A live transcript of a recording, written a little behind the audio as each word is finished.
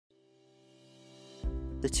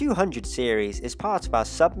The 200 series is part of our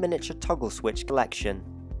Subminiature Toggle switch collection.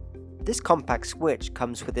 This compact switch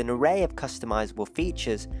comes with an array of customizable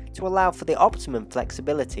features to allow for the optimum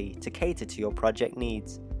flexibility to cater to your project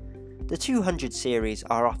needs. The 200 series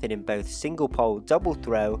are offered in both single pole double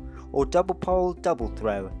throw or double pole double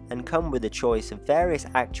throw and come with a choice of various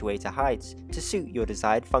actuator heights to suit your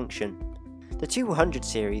desired function. The 200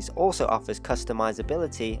 series also offers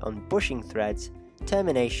customizability on bushing threads,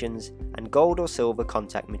 terminations and gold or silver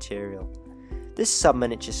contact material. This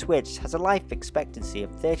sub-miniature switch has a life expectancy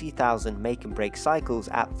of 30,000 make and break cycles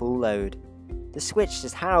at full load. The switch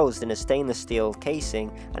is housed in a stainless steel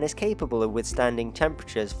casing and is capable of withstanding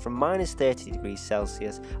temperatures from -30 degrees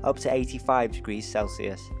Celsius up to 85 degrees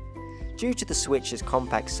Celsius. Due to the switch's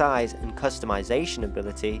compact size and customization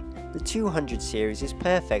ability, the 200 series is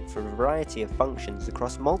perfect for a variety of functions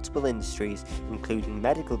across multiple industries including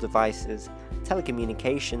medical devices,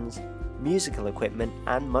 telecommunications, musical equipment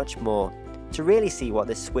and much more. To really see what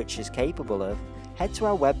this switch is capable of, head to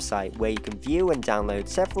our website where you can view and download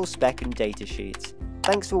several spec and data sheets.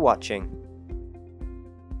 Thanks for watching.